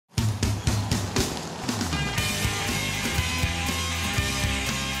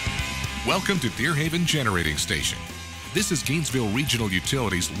Welcome to Deerhaven Generating Station. This is Gainesville Regional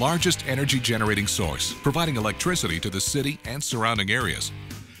Utility's largest energy generating source, providing electricity to the city and surrounding areas.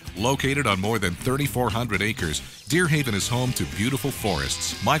 Located on more than 3,400 acres, Deerhaven is home to beautiful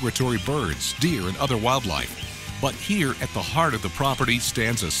forests, migratory birds, deer, and other wildlife. But here at the heart of the property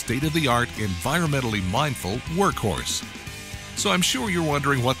stands a state-of-the-art, environmentally mindful workhorse. So I'm sure you're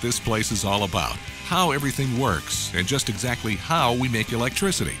wondering what this place is all about, how everything works, and just exactly how we make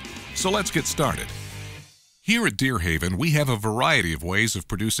electricity. So let's get started. Here at Deerhaven, we have a variety of ways of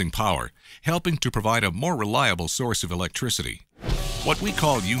producing power, helping to provide a more reliable source of electricity. What we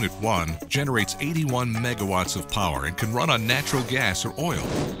call Unit 1 generates 81 megawatts of power and can run on natural gas or oil.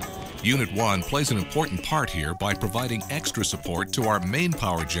 Unit 1 plays an important part here by providing extra support to our main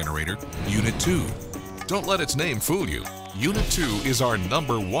power generator, Unit 2. Don't let its name fool you. Unit 2 is our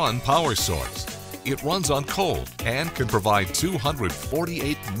 #1 power source. It runs on coal and can provide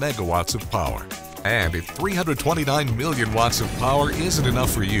 248 megawatts of power. And if 329 million watts of power isn't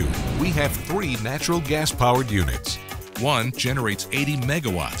enough for you, we have 3 natural gas-powered units. One generates 80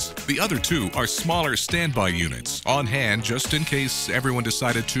 megawatts. The other 2 are smaller standby units, on hand just in case everyone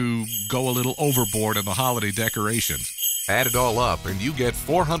decided to go a little overboard on the holiday decorations. Add it all up and you get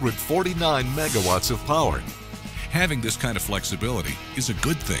 449 megawatts of power. Having this kind of flexibility is a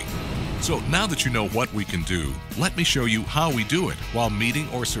good thing. So now that you know what we can do, let me show you how we do it while meeting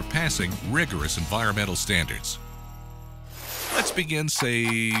or surpassing rigorous environmental standards. Let's begin,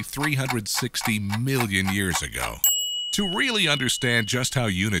 say, 360 million years ago. To really understand just how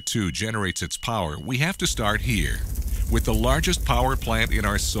Unit 2 generates its power, we have to start here, with the largest power plant in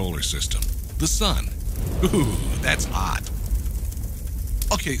our solar system, the Sun. Ooh, that's hot.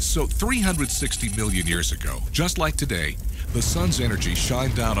 Okay, so 360 million years ago, just like today, the Sun's energy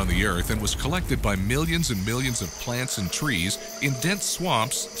shined down on the Earth and was collected by millions and millions of plants and trees in dense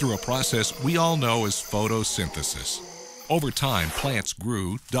swamps through a process we all know as photosynthesis. Over time, plants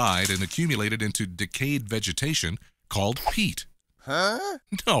grew, died, and accumulated into decayed vegetation called peat. Huh?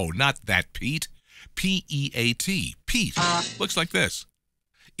 No, not that peat. P-E-A-T, peat. Looks like this.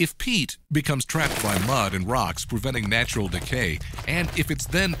 If peat becomes trapped by mud and rocks, preventing natural decay, and if it's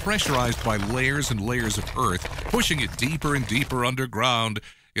then pressurized by layers and layers of earth, pushing it deeper and deeper underground,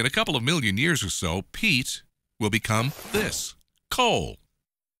 in a couple of million years or so, peat will become this, coal.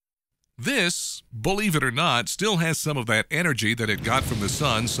 This, believe it or not, still has some of that energy that it got from the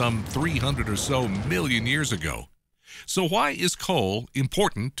sun some 300 or so million years ago. So why is coal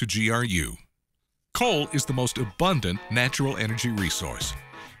important to GRU? Coal is the most abundant natural energy resource.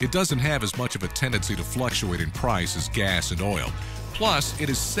 It doesn't have as much of a tendency to fluctuate in price as gas and oil. Plus, it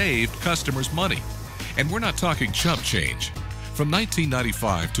has saved customers money. And we're not talking chump change. From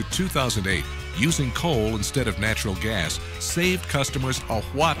 1995 to 2008, using coal instead of natural gas saved customers a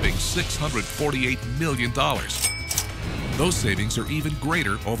whopping $648 million. Those savings are even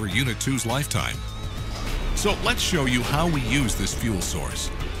greater over Unit 2's lifetime. So let's show you how we use this fuel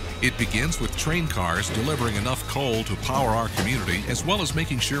source. It begins with train cars delivering enough coal to power our community, as well as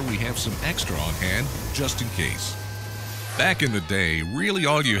making sure we have some extra on hand just in case. Back in the day, really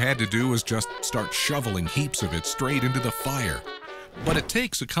all you had to do was just start shoveling heaps of it straight into the fire. But it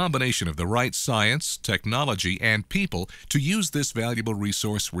takes a combination of the right science, technology, and people to use this valuable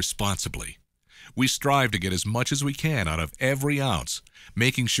resource responsibly. We strive to get as much as we can out of every ounce,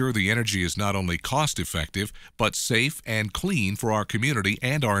 making sure the energy is not only cost-effective, but safe and clean for our community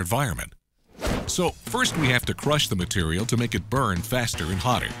and our environment. So first we have to crush the material to make it burn faster and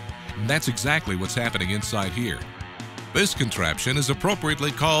hotter. And that's exactly what's happening inside here. This contraption is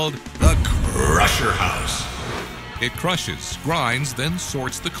appropriately called the Crusher House. It crushes, grinds, then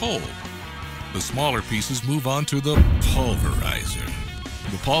sorts the coal. The smaller pieces move on to the pulverizer.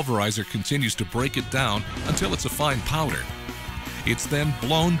 The pulverizer continues to break it down until it's a fine powder. It's then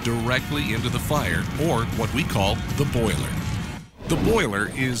blown directly into the fire, or what we call the boiler. The boiler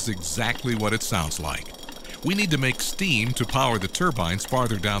is exactly what it sounds like. We need to make steam to power the turbines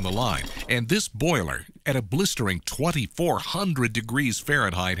farther down the line, and this boiler, at a blistering 2,400 degrees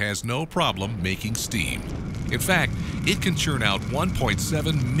Fahrenheit, has no problem making steam. In fact, it can churn out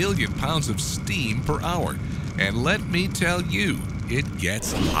 1.7 million pounds of steam per hour. And let me tell you, it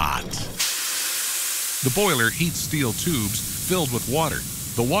gets hot. The boiler heats steel tubes filled with water.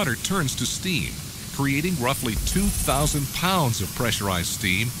 The water turns to steam, creating roughly 2,000 pounds of pressurized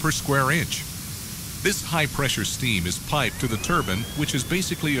steam per square inch. This high-pressure steam is piped to the turbine, which is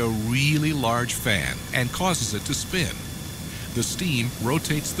basically a really large fan, and causes it to spin. The steam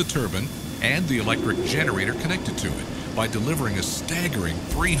rotates the turbine and the electric generator connected to it by delivering a staggering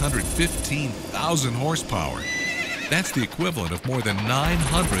 315,000 horsepower. That's the equivalent of more than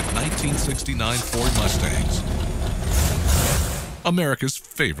 900 1969 Ford Mustangs. America's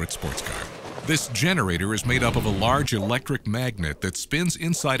favorite sports car. This generator is made up of a large electric magnet that spins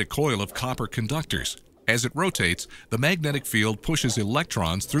inside a coil of copper conductors. As it rotates, the magnetic field pushes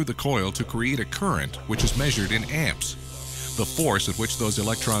electrons through the coil to create a current, which is measured in amps. The force at which those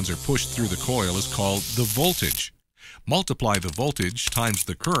electrons are pushed through the coil is called the voltage. Multiply the voltage times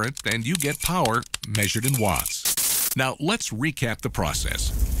the current, and you get power measured in watts. Now, let's recap the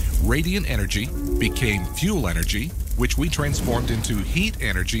process. Radiant energy became fuel energy, which we transformed into heat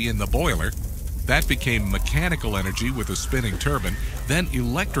energy in the boiler. That became mechanical energy with a spinning turbine, then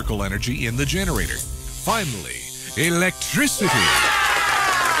electrical energy in the generator. Finally, electricity!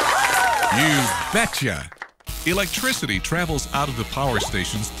 You betcha! Electricity travels out of the power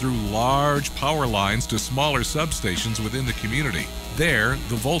stations through large power lines to smaller substations within the community. There,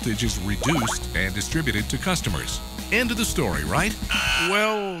 the voltage is reduced and distributed to customers. End of the story, right?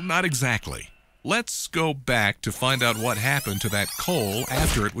 Well, not exactly. Let's go back to find out what happened to that coal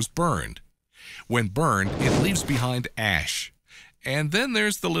after it was burned. When burned, it leaves behind ash. And then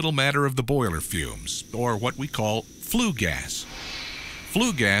there's the little matter of the boiler fumes, or what we call flue gas.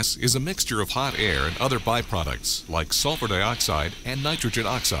 Flue gas is a mixture of hot air and other byproducts like sulfur dioxide and nitrogen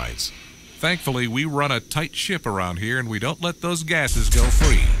oxides. Thankfully, we run a tight ship around here and we don't let those gases go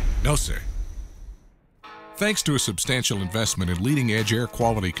free. No, sir. Thanks to a substantial investment in leading-edge air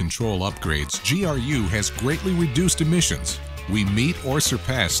quality control upgrades, GRU has greatly reduced emissions. We meet or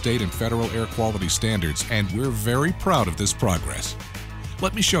surpass state and federal air quality standards, and we're very proud of this progress.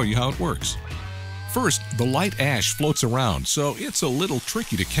 Let me show you how it works. First, the light ash floats around, so it's a little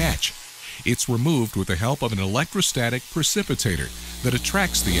tricky to catch. It's removed with the help of an electrostatic precipitator that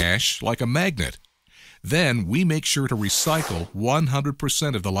attracts the ash like a magnet. Then we make sure to recycle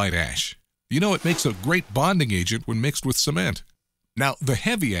 100% of the light ash. You know, it makes a great bonding agent when mixed with cement. Now, the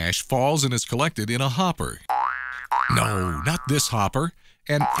heavy ash falls and is collected in a hopper. No, not this hopper,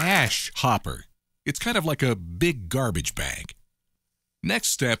 an ash hopper. It's kind of like a big garbage bag. Next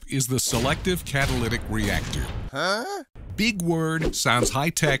step is the selective catalytic reactor. Huh? Big word, sounds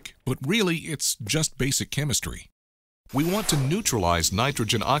high-tech, but really it's just basic chemistry. We want to neutralize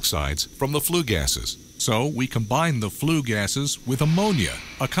nitrogen oxides from the flue gases, so we combine the flue gases with ammonia,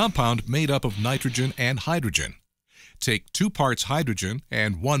 a compound made up of nitrogen and hydrogen. Take 2 parts hydrogen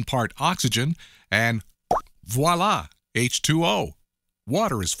and 1 part oxygen, and voila, H2O.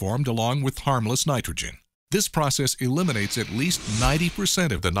 Water is formed along with harmless nitrogen. This process eliminates at least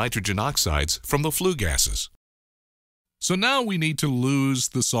 90% of the nitrogen oxides from the flue gases. So now we need to lose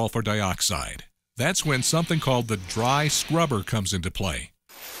the sulfur dioxide. That's when something called the dry scrubber comes into play.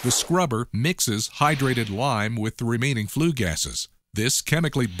 The scrubber mixes hydrated lime with the remaining flue gases. This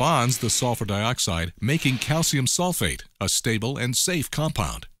chemically bonds the sulfur dioxide, making calcium sulfate, a stable and safe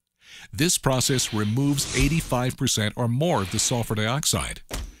compound. This process removes 85% or more of the sulfur dioxide.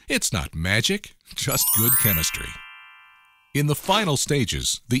 It's not magic, just good chemistry. In the final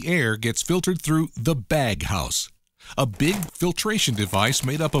stages, the air gets filtered through the Baghouse, a big filtration device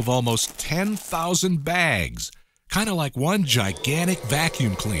made up of almost 10,000 bags, kind of like one gigantic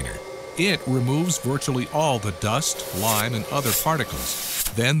vacuum cleaner. It removes virtually all the dust, lime, and other particles.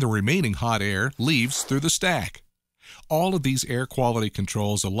 Then the remaining hot air leaves through the stack. All of these air quality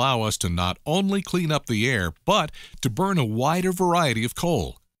controls allow us to not only clean up the air, but to burn a wider variety of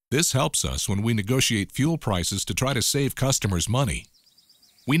coal. This helps us when we negotiate fuel prices to try to save customers money.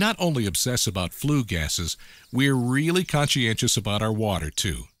 We not only obsess about flue gases, we're really conscientious about our water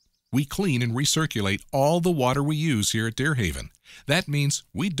too. We clean and recirculate all the water we use here at Deerhaven. That means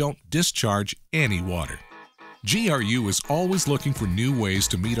we don't discharge any water. GRU is always looking for new ways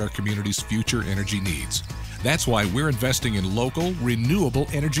to meet our community's future energy needs. That's why we're investing in local, renewable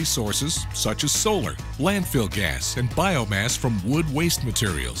energy sources such as solar, landfill gas, and biomass from wood waste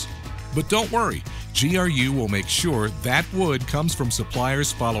materials. But don't worry, GRU will make sure that wood comes from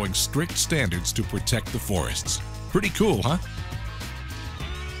suppliers following strict standards to protect the forests. Pretty cool, huh?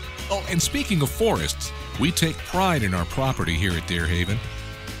 Oh, and speaking of forests, we take pride in our property here at Deerhaven.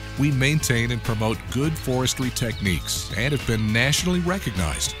 We maintain and promote good forestry techniques and have been nationally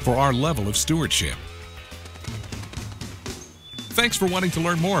recognized for our level of stewardship. Thanks for wanting to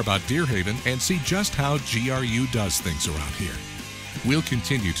learn more about Deerhaven and see just how GRU does things around here. We'll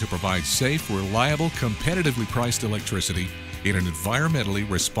continue to provide safe, reliable, competitively priced electricity in an environmentally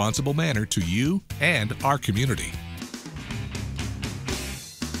responsible manner to you and our community.